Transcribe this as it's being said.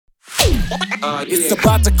It's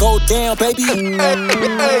about to go down, baby.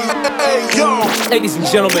 Hey, yo. Ladies and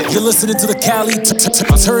gentlemen, You're listening to the Cali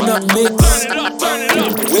Turn Up Mix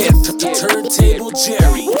with Turntable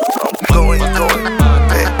Jerry. Going,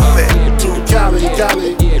 back to Cali.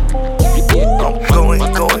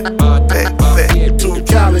 I'm going, back to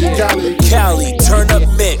Cali. Cali Turn Up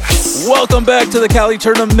Mix. welcome back to the Cali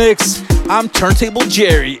Turn Up Mix. I'm Turntable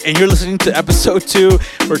Jerry, and you're listening to episode 2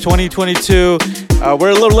 for 2022.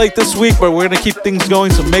 We're a little late this week, but we're going to keep things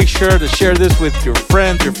going, so make sure to share this with your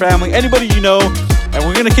friends, your family, anybody you know. And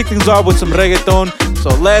we're going to kick things off with some reggaeton, so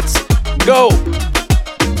let's go!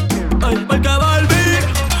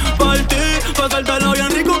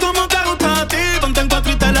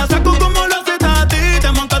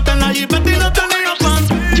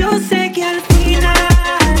 Yo sé que al final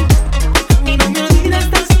mi no me olvidas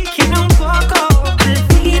tan siquiera un poco. Al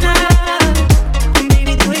final,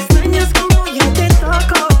 baby, tú extrañas como yo te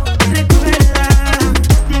toco. Recuerda,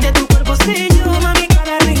 de tu cuerpo sé yo, mami,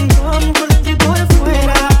 cada rincón, por dentro y por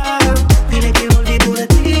fuera. Dile que volví por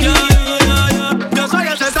ti. Yo soy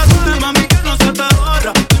ese tatuaje, mami, que no se te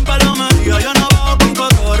borra. Sin palomería, yo no bajo con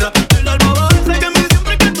cotorra. El albo ese que me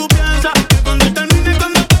siempre que tú piensas. Que cuando termine,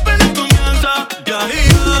 cuando tu pena comienza.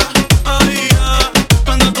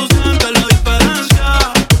 Cuando tú sientes la diferencia,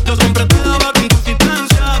 yo siempre te daba con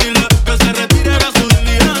consistencia. Dile que se retire de su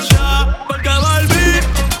diligencia. Porque volví,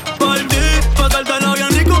 pasártelo bien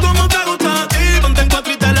rico como te gusta a ti. Ponte en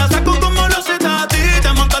cuatro y te la saco como lo haces a ti.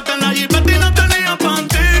 Te montaste en la jipeta y no tenía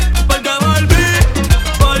panty. Porque volví,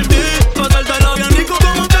 pasártelo bien rico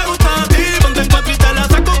como te gusta a ti. Ponte en cuatro y te la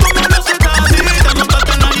saco como lo haces a ti. Te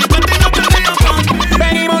montaste en la jipeta y no tenía panty.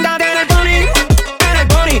 Ven y montate en el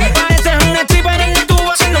pony, pareces una stripper en el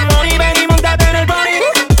tubo haciendo money. Ven y montate en el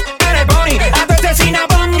pony, a tu asesina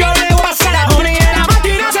pon, yo le voy a pasar la honey. En la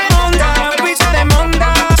máquina se monta, el bicho te monta.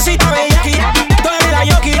 Si te ves aquí, tú eres la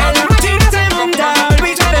yoki. En la máquina se monta, el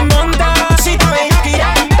bicho te monta. Si te ves aquí,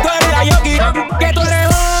 tú eres la yoki. Que tú eres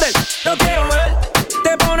model, lo quiero ver.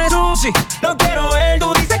 Te pones sushi, lo quiero ver.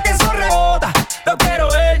 Tú dices que eso rebota, lo quiero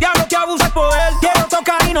ver. Diablo que abusas por él, quiero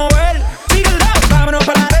tocar y no ver. Vámonos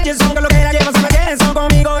para la Regenson, que lo que la llevan se me Jenson.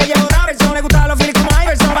 Conmigo ella es otra versión, le gustan los feelings como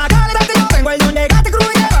Iverson. Pa' acá delante yo tengo el don, llegaste crudo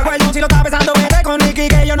y llevo el don. Si lo estás pensando, vete con Nicky,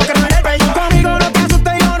 que yo no creo en el perdón. Conmigo no te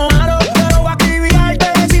asustes, yo no jalo. Pero voy a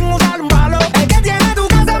escribirte sin usar un palo. El que tiene tu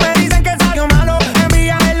casa me dicen que salió malo.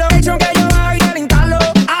 Envía el location que yo voy a linkarlo.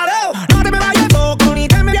 Aló, no te me vayas poco, ni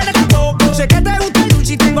te me vienes tampoco. Sé que te gusta el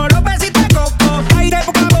sushi, tengo los besitos de coco. Ahí de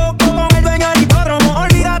poco a poco, con el dueño del hipódromo.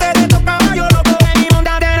 Olvídate de estos caballos locos. Ven y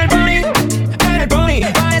montate en el pony.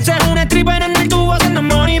 Pareces una stripper en el tubo haciendo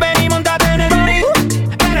money. Ven y montate en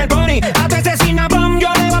el pony, a tu asesina pon,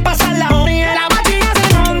 yo le voy a pasar la honey. En la máquina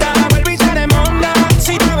se monta, el bicho te monta.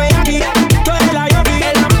 Si te ves aquí, tú eres la yoki.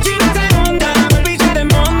 En la máquina se monta, el bicho te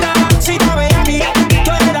monta. Si te ves aquí,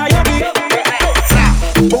 tú eres la yoki.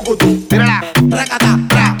 Bucutu, mírala, racata,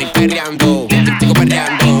 Estoy perreando, sigo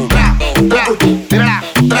perreando. mírala,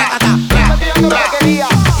 racata,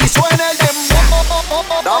 y suena el dembow.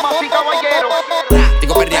 Damas y caballeros.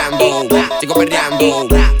 Sigo perreando, sigo perreando,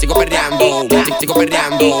 sigo perreando, sigo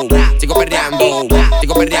perreando, sigo perreando,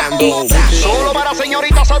 sigo perreando. Solo para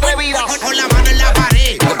señoritas atrevidas. Con la mano en la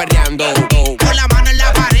pared, sigo perreando. Con la mano en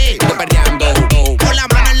la pared, sigo perreando. Con la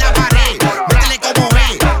mano en la pared, métele como ve.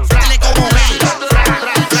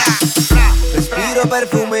 Respiro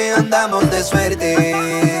perfume, andamos de suerte.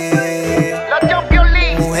 La Champions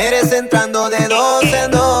League. Mujeres entrando de dos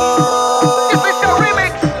en dos.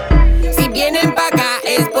 Si vienen pa' acá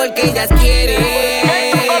es porque ellas quieren.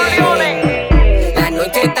 La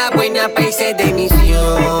noche está buena pa' irse de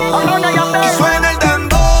misión. Y suena el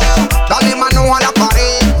dembow, dale mano a la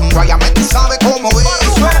pared. Guayame, tú sabes cómo es.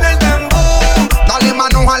 Y suena el dembow, dale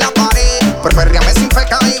mano a la pared. Perréame sin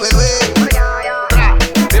feca y bebé.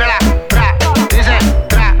 Mírala, dice,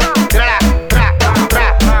 mírala,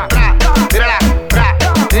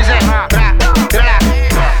 dice, mírala.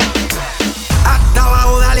 Hasta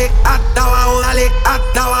abajo, dale, hasta abajo, dale,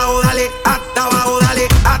 hasta abajo, dale, hasta abajo, dale,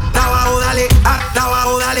 hasta abajo, dale, hasta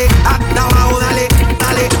abajo, dale, hasta abajo, dale,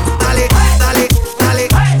 dale, dale, dale, dale,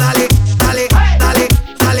 dale, dale, dale,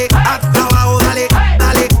 dale, hasta abajo, dale,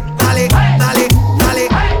 dale, dale, dale,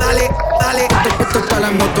 dale, dale, dale. Esto es para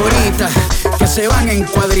las motoritas que se van en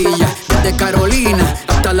cuadrilla, desde Carolina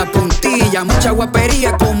hasta la puntilla, mucha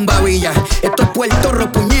guapería con babilla. Esto es Puerto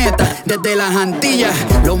Rico, puñeta, desde las Antillas.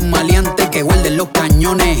 Los maleantes que guarden los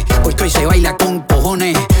cañones, hoy que hoy se baila con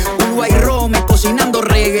cojones. Uva y rome, cocinando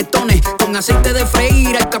reggaetones, con aceite de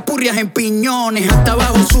freír, alcapurrias en piñones. Hasta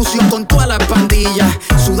abajo sucio con toda la pandilla,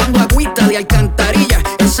 sudando agüita de alcantarilla.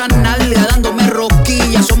 Esa nalga dándome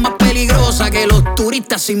rosquillas, son más peligrosas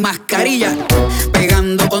turistas sin mascarilla,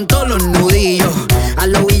 pegando con todos los nudillos. A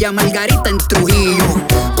la Villa Margarita en Trujillo,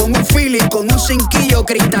 con un feeling, con un cinquillo,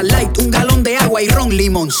 Crystal Light, un galón de agua y ron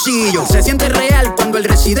limoncillo. Se siente real cuando el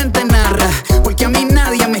residente narra, porque a mí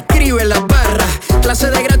nadie me escribe las barras. Clase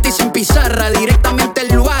de gratis sin pizarra, directamente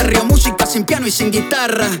el barrio, música sin piano y sin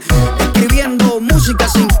guitarra. Escribiendo música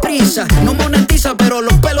sin prisa, no monetiza pero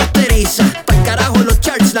los pelos te eriza. Pa'l carajo los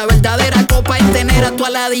charts, la verdadera copa es tener a tu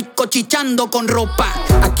aladico chichando con ropa.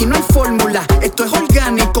 Aquí no hay fórmula, esto es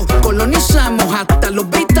orgánico, colonizamos hasta los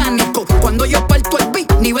británicos. Cuando yo parto el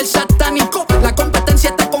beat, nivel satánico, la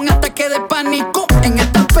competencia está con ataque de pánico. En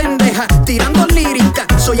esta pendeja, tirando lírica,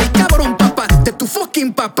 soy el cabrón papá de tu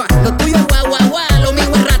fucking papá. Lo tuyo es guau guau guau, lo mío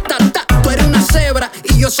es ratata. Tú eres una cebra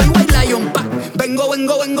y yo soy White Lion pa. Vengo. Con un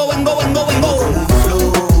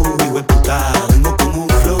flow, hijo de puta. Vengo con un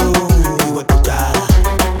flow, hijo de puta.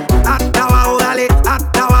 Hasta abajo, dale,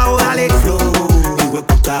 hasta abajo, dale. Flow, hijo de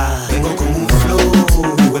puta. Vengo con un flow,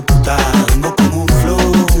 hijo de puta. Vengo con un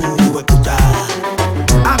flow, hijo de puta.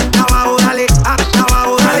 Hasta abajo, dale, hasta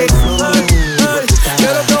abajo, dale.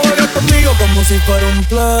 Quiero que juegues conmigo como si fuera un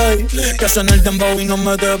play. Que suene el dembow y no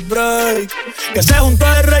me dé break. Que se junte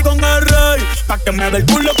el rey con el rey. Pa' que me dé el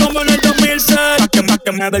culo como en el 2006. Pa' que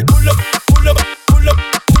me dé el culo. Pa' que me dé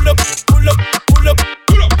el culo.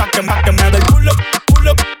 Pa' que me dé el culo.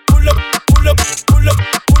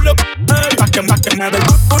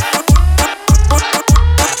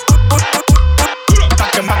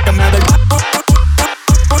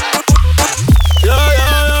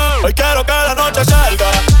 Hoy quiero que la noche salga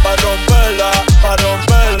pa' romperla, pa'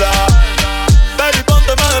 romperla. Baby,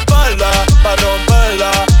 pónteme de espalda pa'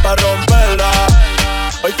 romperla, pa' romperla.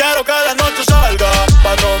 Hoy quiero que la noche salga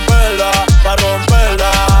pa' romperla, pa'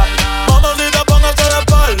 romperla. Mamacita, póngase de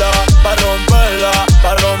espalda pa' romperla,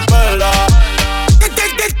 pa' romperla.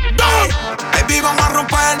 Baby, vamos a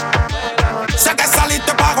romper. Sé que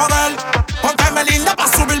saliste pa' joder. Pónteme linda pa'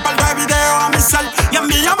 subir par de videos a mi cel. Y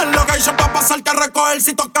envíame el location pa' pasarte a recoger.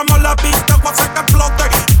 Si tocamos la pista, voy a hacer que explote.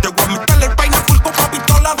 Te voy a meterle el peine full con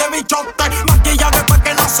pistola de bichote. Maquilla después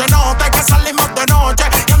que no se note que salimos de noche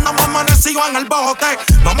y andamos amanecidos en el bote.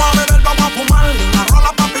 Vamos a beber, vamos a fumar, una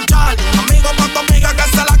rola pa' pichar. Un amigo pa' tu amiga que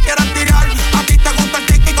se la quiera tirar. A ti te gusta el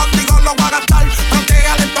kick y contigo lo voy a gastar.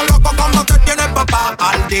 Protégale esto loco cuando te tienes papá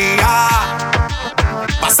al día.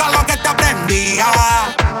 Pasa lo que te aprendía.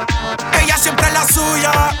 Ella siempre es la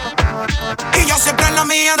suya y yo siempre es la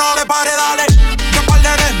mía. No le pare, dale, que par de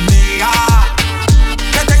eres mía.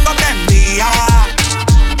 Que tengo prendida.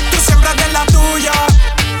 Tú siempre eres la tuya,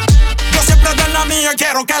 yo siempre eres la mía.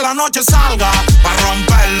 Quiero que la noche salga pa'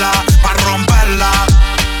 romperla, pa' romperla.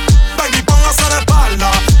 Baby, póngase de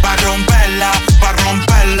espalda pa' romperla, pa'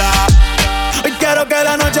 romperla. Hoy quiero que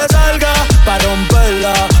la noche salga pa'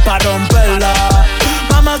 romperla, pa' romperla.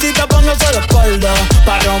 Mamacita, póngase de espalda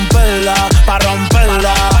pa' romperla, pa'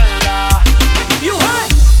 romperla.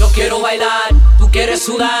 Yo quiero bailar, tú quieres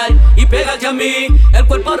sudar y pégate a mí, el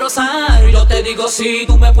cuerpo rosar. Yo te digo si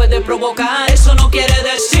tú me puedes provocar, eso no quiere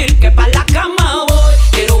decir que pa' la cama voy.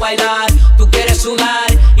 Quiero bailar, tú quieres sudar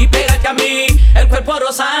y pégate a mí, el cuerpo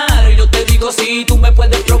rosar. Yo te digo si tú me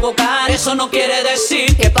puedes provocar, eso no quiere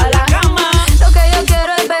decir que pa' la cama. Lo que yo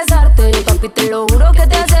quiero es besarte, yo papi te lo juro que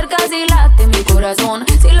te acercas y late mi corazón.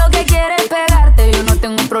 Si lo que quieres es pegarte, yo no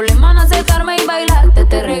tengo un problema en acercarme y bailarte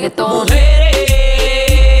este reggaetón.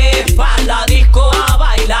 Mujeres, pa' la disco a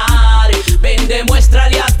bailar, ven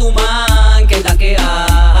demuéstrale a tu man que es la que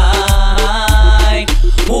hay.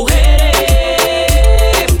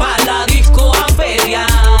 Mujeres, pa' la disco a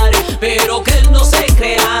pelear, pero que él no se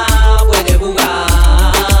crea, puede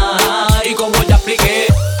jugar. Y como ya expliqué,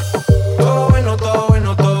 todo bueno, todo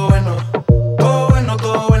bueno, todo bueno. Todo bueno,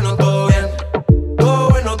 todo bueno, todo bien. Todo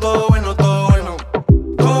bueno, todo bueno, todo bueno.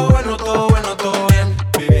 Todo bueno, todo bueno, todo bien.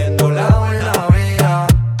 Viviendo la buena vida,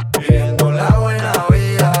 viviendo la buena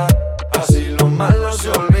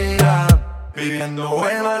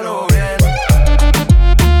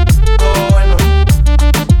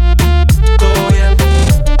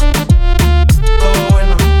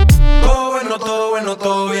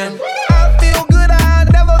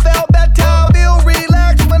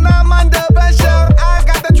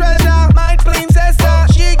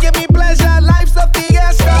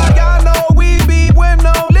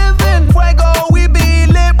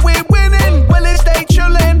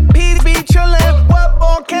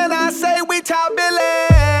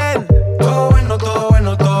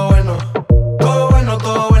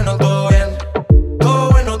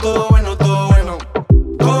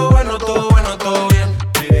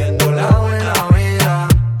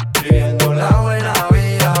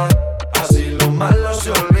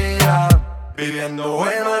viviendo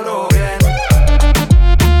bueno a lo bien.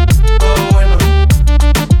 Todo bueno,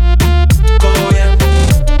 todo bien.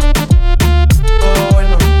 Todo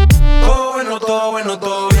bueno, todo bueno, todo bueno,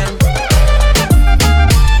 todo bien.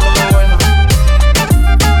 Todo bueno,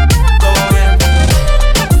 todo bien.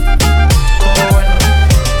 Todo bueno,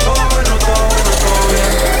 todo bueno, todo bueno, todo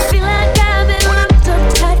bien. Feel like I've been locked up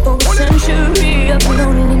tight for a century of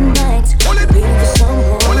lonely nights, waiting for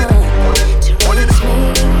someone to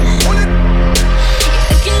release me.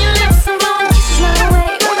 Can you let someone kiss my way?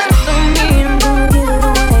 Whatever I need, I'm gonna give it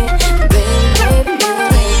away, baby, baby,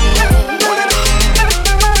 baby.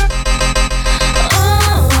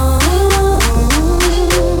 Oh,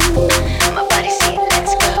 my body's saying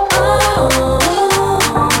let's go. Oh,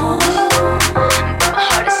 but my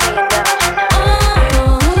heart is saying no, no.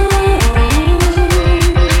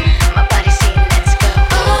 My body's saying let's go.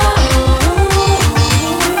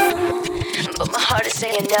 But my heart is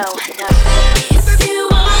saying no, no. If you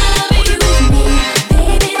wanna be with me,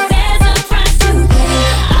 baby, there's a price to pay.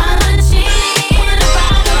 I'm a genie in a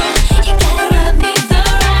bottle. You gotta rub me the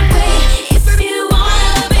right way. If you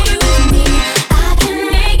wanna be with me, I can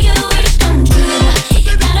make your wish come true.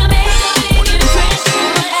 You gotta make a big impression,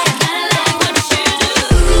 but I gotta like what you do.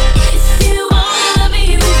 If you wanna be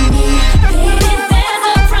with me, baby, there's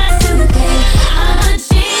a price to pay. I'm a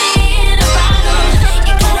genie in a bottle.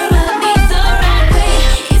 You gotta rub me the right way.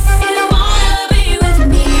 If you wanna be with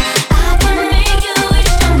me, I can make your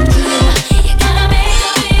wish come true. You gotta make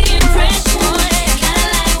a big impression, but I gotta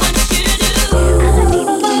like what you do. I'm a genie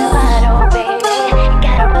in a bottle, baby. You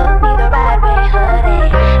gotta rub me the right way, honey.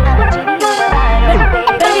 I'm a genie in a bottle, baby.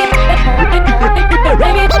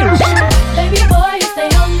 Baby boy, you stay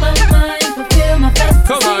on my mind, fulfill my fantasy.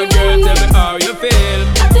 Come on, girl, tell me how you feel.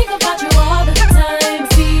 I think about you all the time,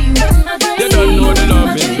 see you in my dreams. You don't know the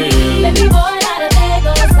love is real. Baby boy, not a day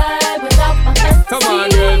goes by without my fantasy. Come on,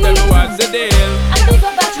 girl, tell me what's the deal. I think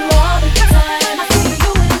about you all the time, I see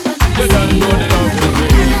you in my dreams. You don't know the love is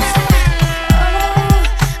real.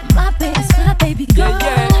 Oh, my baby girl.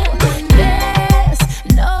 Yeah, Yes,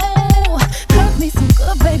 no, hurt me so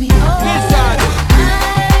good, baby. Oh, Listen.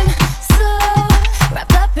 I'm so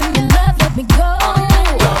wrapped up in your love, let me go.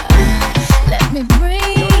 Let me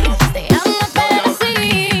breathe, stay out my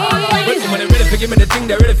fantasy. Listen, when they're ready to give me the thing,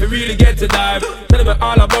 they're ready to really get to dive. Tell me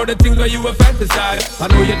all about the things where you were fantasize. I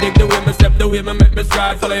know you dig the way me step, the way me make me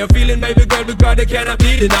stride. Follow your feeling, baby girl, because they cannot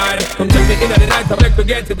be denied. Come check me in at the night, I make me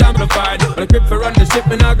get it amplified. When I grip for run the ship,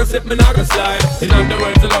 me not go slip, me not go slide. In other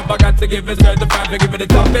words, the love I got to give is certified. To give it the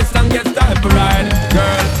toughest and get started for ride,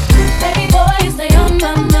 girl. Baby boy, you stay on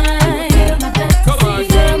my mind. Feel my fantasy, Come on,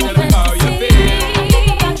 girl, tell me how you feel. I think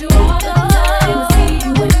about you all the time, I see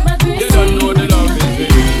you in my dreams. You don't know the love is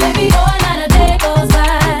real. Baby boy, not a day goes by.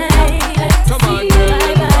 Come on, girl, tell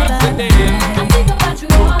me what's the deal. I think about you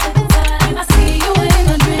all the time, I see you in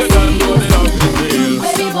my You don't know the love is real. dreams.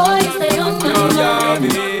 Baby boy, you stay on my mind.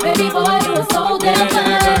 Baby boy, you are so damn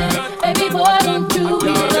fine. Baby boy, won't you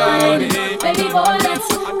be mine? Baby boy, let's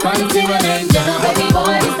run to an angel. Baby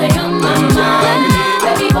boy, you stay on my mind.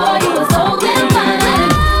 Baby boy, you are so damn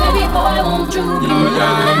fine. Baby boy, won't you be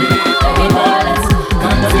mine? Baby boy, let's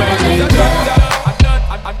run to an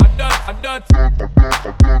angel.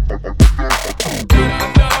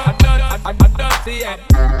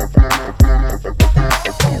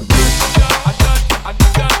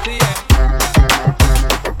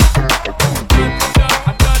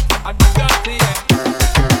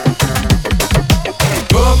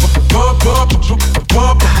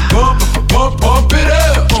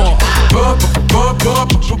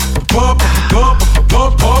 Pump it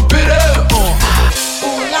up. Pump it up.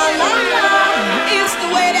 Ooh la la la, it's the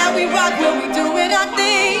way that we rock when we doing our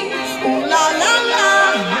thing. Ooh la la la,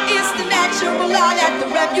 it's the natural law that the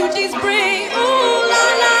refugees bring. Ooh la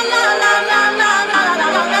la la la la la la la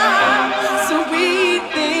la la, sweet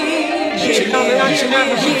thing.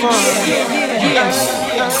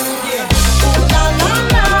 Ooh la la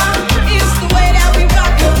la, it's the way that we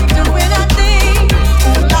rock when we doing our thing.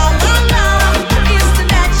 Ooh la la la, it's the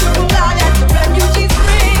natural law that the refugees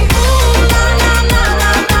bring. Ooh la la la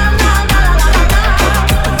la la la la la la,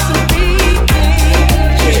 sweet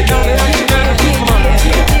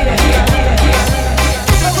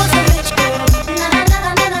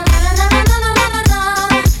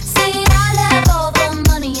See, I have all the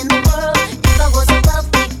money in the world if I was a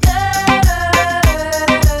wealthy girl.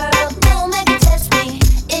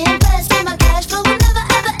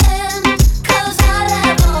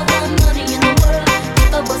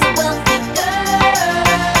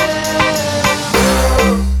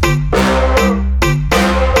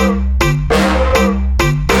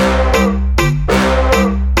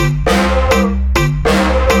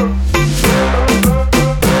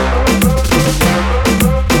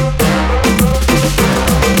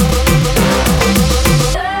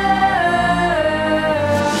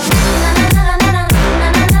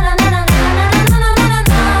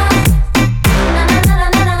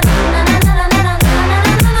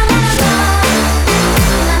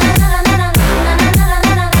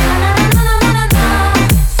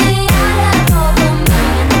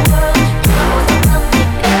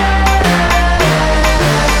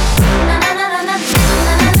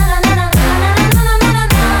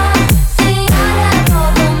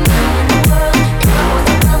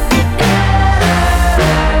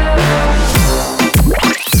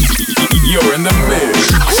 You're in the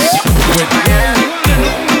mix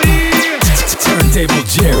with Turntable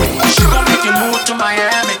Jerry. She gon' make you move to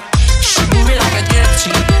Miami. She move it like a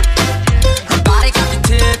gypsy. Her body got the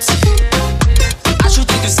tips. I should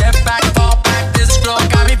take a step back, fall back. This girl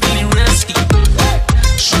got me feeling risky.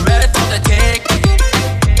 She ready for the take,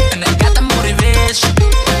 and I got the motivation.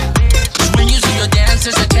 'Cause when you see your dance,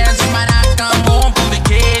 there's a chance you might not come home from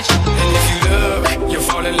vacation. And if you love, you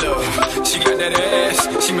fall in love. She got that ass,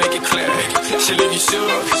 she make it clap. She leave you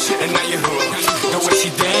shook, and now you hooked. The way she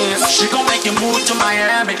dance, she gon' make you move to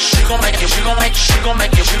Miami. She gon' make you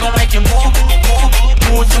move,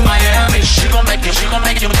 move to Miami. She gon' make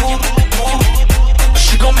you move,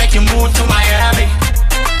 she gon' make you move to Miami.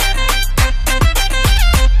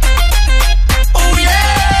 Oh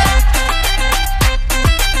yeah,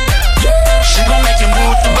 she gon' make you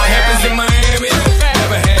move to what happens in Miami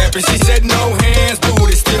never happens. She said no hands,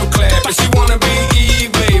 booty still clapping. She wanna be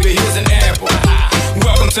Eve, baby, here's an apple.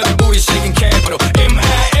 Welcome to the booty shaking capital.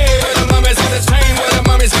 MIA, where the mummies on the chain, where the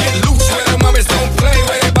mummies get loose, where the mummies don't play,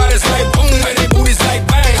 where their bodies like boom, and their booties like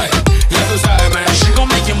bang. Yeah, those high, man. She gon'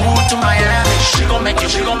 make you move to Miami. She gon' make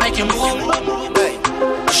you move.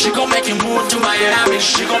 She gon' make you move to Miami.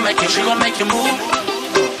 She gon' make you move.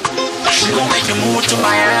 She gon' make you move to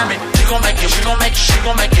Miami. She gon' make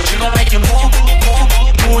you move,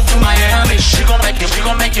 move to Miami. She gon'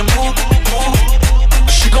 make you move.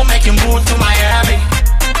 She gon' make you move to Miami.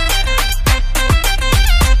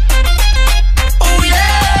 Oh yeah,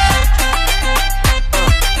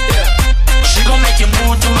 she gon' make you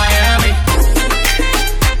move to Miami.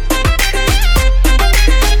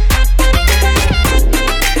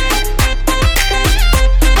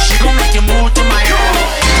 She gon' make you move to Miami.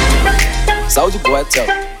 Soulja Boy, tell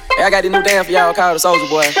me. Hey, I got this new dance for y'all called the Soulja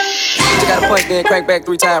Boy. You gotta punch, then crank back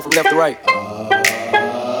 3 times from left to right.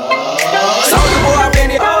 Soulja Boy, I'm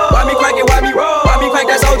in it. Why me crank it? Why me roll? Why me crank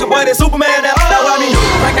that Soulja Boy? That Superman, that now why me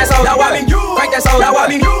crank that Soulja Boy? Crank that Soulja. Now why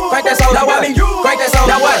me crank that Soulja Boy? Crank that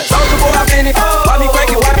Soulja. Now what? Soulja Boy, I'm in it. Why me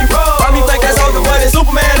crank it? Why me roll? Why me crank that Soulja Boy? That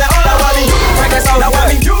Superman, that now why me crank that Soulja. Now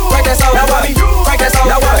why me crank that Soulja. Now why me crank that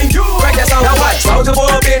Soulja. Now why me crank that Soulja. Now what? Soulja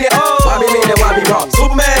Boy, I'm in it. Why me lean that? Why me roll?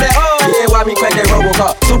 Superman, that yeah, why me crank that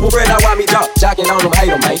Robocop? Super bread, now why me drop? Jocking on them, hate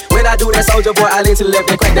them, man. When I do that Soulja Boy, I lean to the left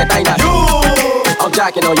and crank that thing down. I'm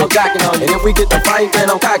jocking on you, and if we get the fight, then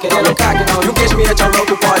I'm cocking on you. You catch me at your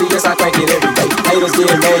local party, yes, I crank it every day. Haters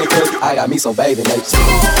get mad, cause I got me some baby mates.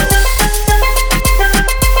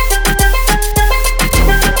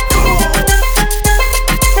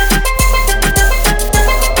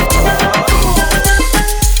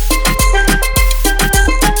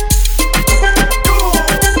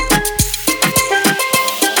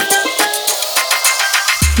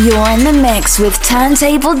 You're in the mix with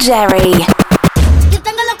Turntable Jerry. Yo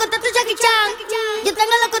tengo los contactos Jackie Chan. Yo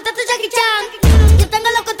tengo los contactos Jackie Chan. Yo tengo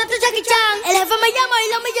los contactos Jackie Chan. El jefe me llama y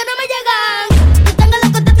los millones me llegan. Yo tengo los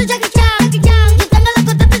contactos Jackie Chan. Yo tengo los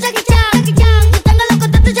contactos Jackie Chan. Yo tengo los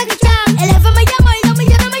contactos Jackie Chan. El jefe me llama y los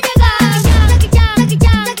millones me llegan. Jackie Chan, Jackie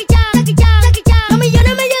Chan, Jackie Chan, Jackie Chan, Jackie Chan. Los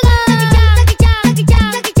millones me llegan. Jackie Chan, Jackie Chan,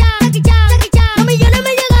 Jackie Chan, Jackie Chan, Jackie Chan. Los millones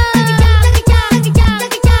me llegan. Jackie Chan, Jackie Chan,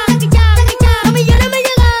 Jackie Chan, Jackie Chan, Jackie Chan. Los millones me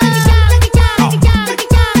llegan.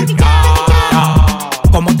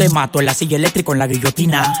 Como te mato en la silla eléctrica en la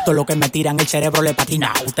guillotina. Todo lo que me tiran el cerebro le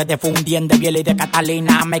patina. Ustedes fundien de Biela y de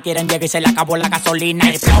Catalina. Me quieren llegar y se le acabó la gasolina.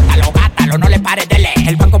 Explótalo, gátalo, no le pares de leer.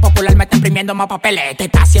 El Banco Popular me está imprimiendo más papeles. Te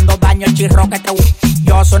está haciendo daño el chirro que te...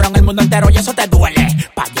 Yo sueno en el mundo entero y eso te duele.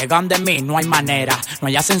 Pa' llegar de mí no hay manera. No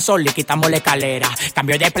hay ascensor y quitamos la escalera.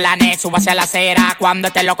 Cambio de planes, subo hacia la acera. Cuando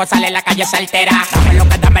este loco sale la calle se altera.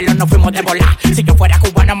 Dámelo, no fuimos de volar. Si yo fuera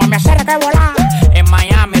cubano, mami, hacer que volar. En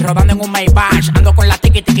Miami, rodando en un Maybach. Ando con la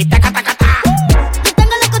tiki tiki taca taca taca. Yo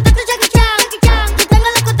tengo los contactos Jackie Chan. Yo tengo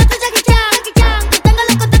los contactos Jackie Chan. Yo tengo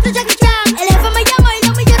los contactos Jackie Chan. El jefe me llama y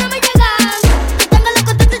los millones me llegan. Yo tengo los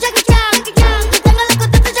contactos Jackie Chan. Yo tengo los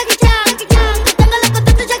contactos Jackie Chan. Yo tengo los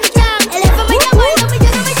contactos Jackie Chan. El jefe me llama y los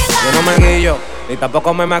millones me llegan. Yo no me guillo, ni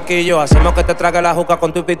tampoco me maquillo. Hacemos que te trague la juca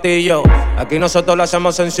con tu pitillo. Aquí nosotros lo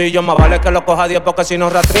hacemos sencillo. Más vale que lo coja 10 porque si no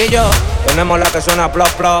rastrillo. Tenemos la que suena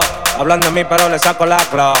plop plop. Hablan de mí pero le saco la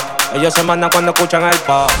claw. Ellos se mandan cuando escuchan el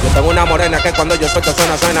pop. Yo tengo una morena que cuando yo suelto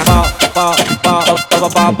suena pa pa pa pa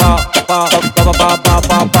pa pa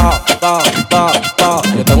pa pa.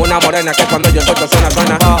 Yo tengo una morena que cuando yo suelto suena pa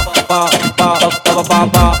pa pa pa pa pa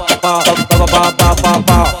pa pa pa pa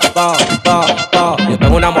pa pa pa. Yo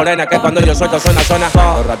tengo una morena morena que cuando yo suelto suena.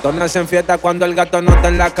 Los ratones hacen fiesta cuando el gato no está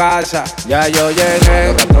en la casa. Ya yo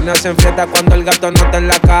llegué. Los ratones hacen fiesta cuando el gato no está en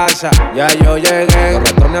la casa. Ya yo llegué. Los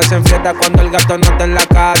ratones hacen fiesta cuando el gato no está en la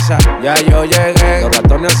casa. Ya yo llegué. Los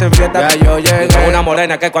ratones hacen fiesta. Ya yo llegué. Tengo una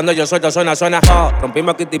morena que cuando yo suelto suena.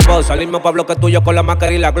 Rompimos Kitty Pop, salimos pa' bloque tuyo con la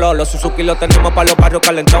máscara y la glow. Los Suzuki los tenemos pa' los barrios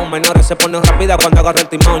calentón. Menores se ponen rápida cuando agarro el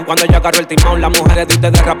timón. Cuando yo agarro el timón, las mujeres de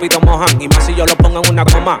rápido mojan. Y más si yo lo pongo en una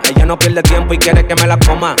coma. Ella no pierde tiempo y quiere que me la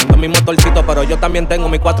coma. Ando mi motorcito, pero yo también tengo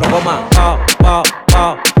mis 4 gomas.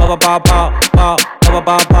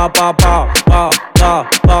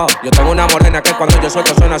 Yo tengo una morena que cuando yo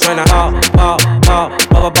suelto suena.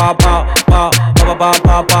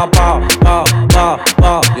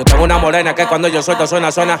 Yo tengo una morena que cuando yo suelto suena.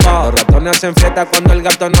 Los ratones hacen fiesta cuando el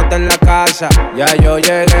gato no está en la casa. Ya yo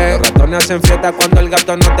llegué. Los ratones hacen fiesta cuando el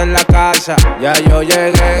gato no está en la casa. Ya yo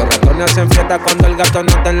llegué. Los ratones hacen fiesta cuando el gato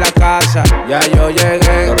no está en la casa. Ya yo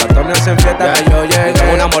llegué. Los ratones hacen fiesta. Ya yo llegué. Yo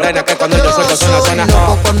tengo una morena que cuando yo suelto suena.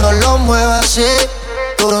 Loco cuando lo muevas así,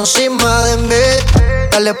 duro encima de mí.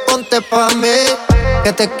 Dale, ponte pa' mí,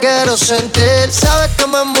 que te quiero sentir. Sabes que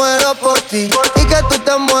me muero por ti y que tú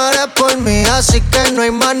te mueres por mí, así que no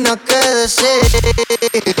hay más nada que decir.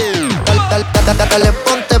 Dale,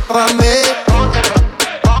 ponte pa' mí,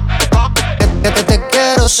 que te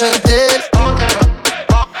quiero sentir.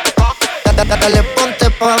 Dale, ponte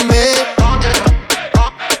pa' mí,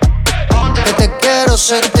 que te quiero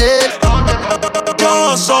sentir.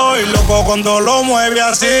 Yo soy loco cuando lo mueve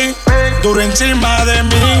así, duro encima de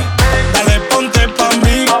mí. Dale, ponte pa'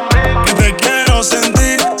 mí, que te quiero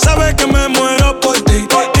sentir. Sabes que me muero por ti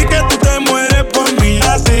y que tú te mueres por mí,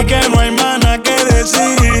 así que no hay más nada que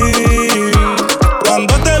decir.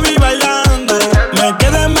 Cuando te vi bailando, me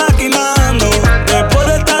quedé maquinando. Después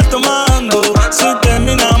de estar tomando, si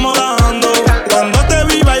terminamos dando. Cuando te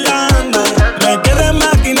vi bailando, me quedé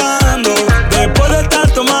maquinando. Después de estar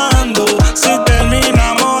tomando, si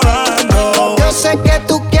terminamos dando. Yo sé que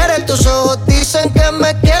tú quieres, tus ojos dicen que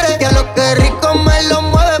me quieres. Y a lo que rico me lo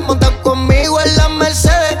mueves, monta conmigo en la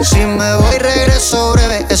Mercedes. Si me voy regreso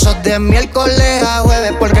breve, eso de miércoles a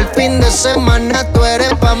jueves, porque el fin de semana tú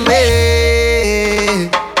eres pa' mí.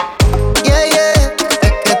 Yeah, yeah,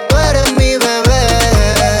 es que tú eres mi bebé.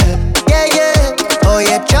 Yeah, yeah, hoy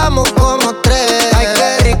echamos como 3. Ay,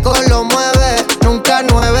 qué rico lo mueve, nunca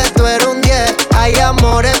 9, tú eres un 10. Hay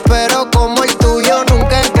amores, pero como el tuyo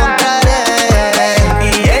nunca encontraré.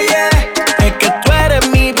 Y ella, es que tú eres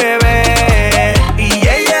mi bebé. Y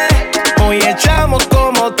ella, hoy echamos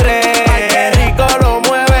como 3. Ay, qué rico lo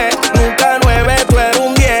mueve, nunca 9, tú eres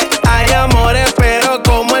un 10. Hay amores, pero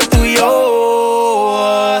como el tuyo.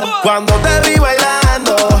 Cuando te vi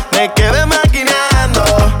bailando, me quedé maquinando.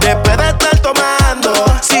 Después de estar tomando,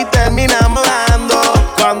 si terminamos dando.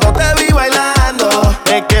 Cuando te vi bailando,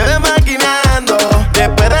 me quedé maquinando.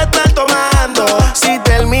 Después de estar tomando, si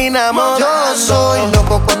terminamos Yo dando. soy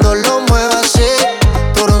loco cuando lo muevas así,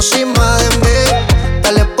 duro encima de mí.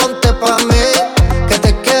 Dale, ponte pa' mí, que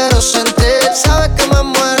te quiero sentir. Sabes que me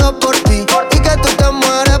muero por ti y que tú te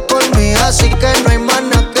mueres por mí, así que no hay más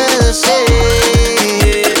nada que decir.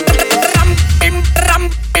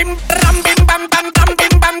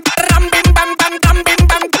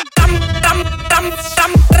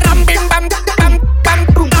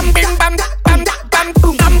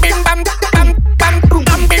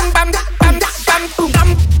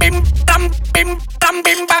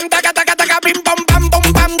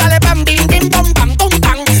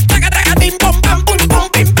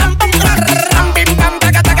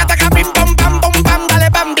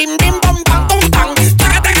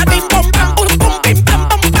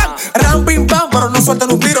 Ram, pim, pam, pero no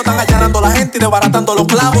suelten un tiro. Están allanando a la gente y desbaratando los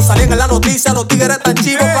clavos. Salían en la noticia, los tigres tan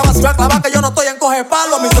chivos. Clava si va a clavar que yo no estoy en coge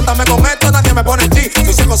palo. Mi suéltame con esto, nadie me pone chi.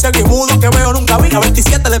 Soy seco, seco y mudo que veo nunca vi. A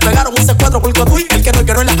 27 le pegaron un C4 por Cotuí. El que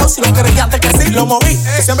no en la causa y lo quería antes que sí. Lo moví,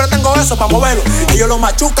 y siempre tengo eso para moverlo. Ellos lo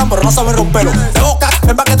machucan, pero no saben romperlo. De boca,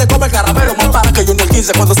 ven pa' que te come el caramelo. Más para que yo en el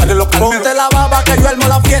 15 cuando salen los carros. Ponte la baba que yo armo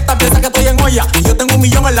la fiesta. Piensa que estoy en olla. Y yo tengo 1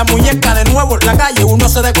 millón en la muñeca. De nuevo en la calle, uno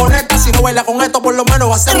se desconecta. Si no baila con esto, por lo menos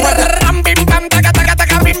va a ser muerta. Ram, bim, bam, taca, taca,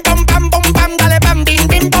 taca, bim, pom, pam, pom, pam, dale, bam, bim,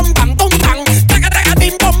 bim, pom, pam, pum, pam. Taca, taca,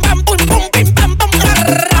 bim, pom, pam, pum, pum, bim, pam, pom, pam.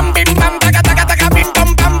 Ram, bim, bam, taca, taca, taca, bim,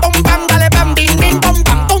 pom, pam, pom, pam, dale, bam, bim, bim, pom,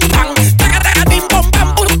 pam, pum, pam. Taca, taca, bim, pom,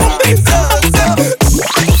 pam, pum, pum, bim, pam, pum, pam.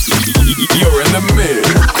 You're in the mix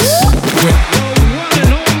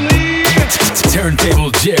with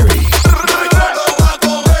Turntable Jerry.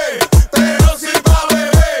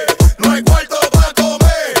 No hay cuarto pa'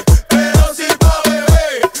 comer, pero sí pa'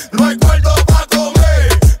 beber. No hay cuarto pa' comer.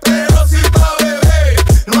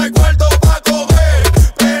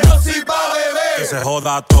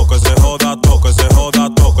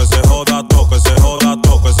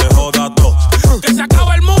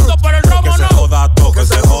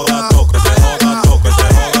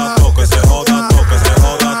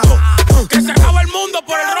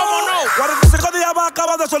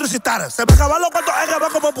 acabar los cuantos en el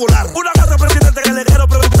Banco Popular. Una cosa, presidente, que le quiero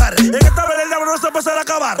preguntar. En esta vez el diablo no se empezará a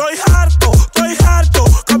acabar. Estoy harto,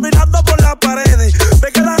 caminando por las paredes.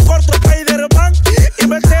 Me queda corto Spider-Man y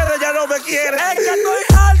Mercedes ya no me quiere. Es que estoy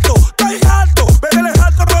harto. Me quedé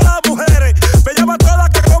harto con las mujeres. Me llaman todas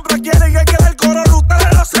que compran, quieren y que el coro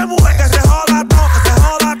ustedes no se mueven. Que se joda todo, que se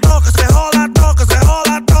joda todo, que se joda todo, que se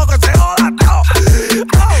joda todo, que se joda todo.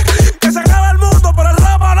 Que se acabe el mundo, pero el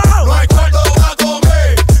ramo no. No hay cuarto para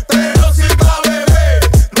comer, pero sí para beber.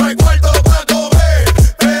 No hay cuarto para comer,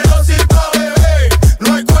 pero sí para beber.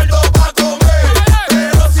 No hay cuarto para comer,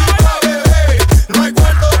 pero sí para beber. No hay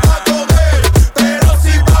cuarto para comer, pero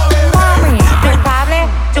sí para beber.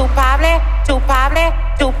 Chupable,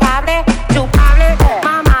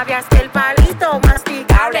 mamá, veas que el palito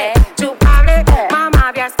masticable. Chupable,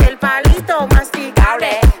 mamá, veas que el palito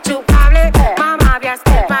masticable. Chupable, mamá, veas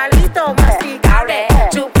que el palito masticable.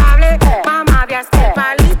 Chupable, mamá, veas que el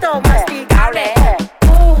palito masticable.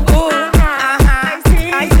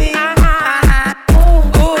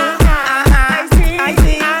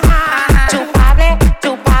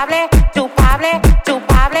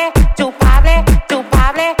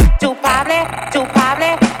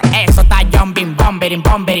 Chupable. Eso está jumping,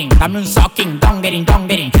 bombering. Dame un sucking,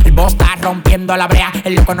 dongering. El boss está rompiendo la brea.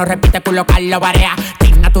 El loco no repite, culo Carlo Barea.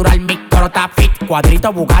 Team natural, mi coro está fit.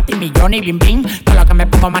 Cuadrito, Bugatti, millón y bling bling. Todo lo que me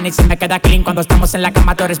pongo, man, y si me queda clean. Cuando estamos en la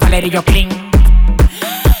cama, tú eres Valer y yo clean.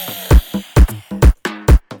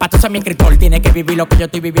 Pa' tú ser mi escritor, tiene que vivir lo que yo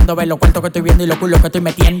estoy viviendo. Ver los cuartos que estoy viendo y los culos que estoy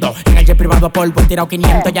metiendo. En el jet privado polvo, he tirado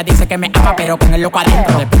 500. Ya dice que me ama, pero con el loco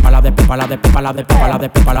adentro. De pipa,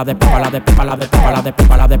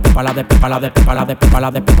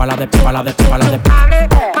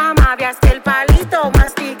 Mamá, veas que el palito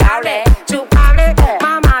masticable. Chupable,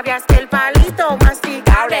 mamá, veas que el palito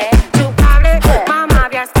masticable. Chupable, mamá,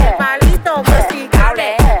 veas que el palito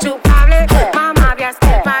masticable. Chupable, mamá, veas que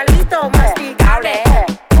el palito masticable.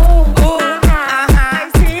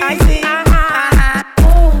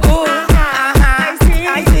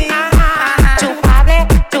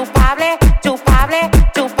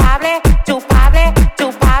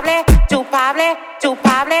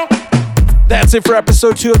 Chupable. That's it for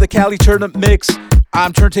episode 2 of the Cali Turnip Mix.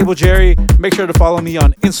 I'm Turntable Jerry. Make sure to follow me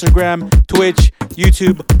on Instagram, Twitch,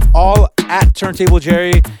 YouTube, all at Turntable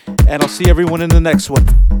Jerry. And I'll see everyone in the next one.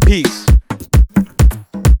 Peace.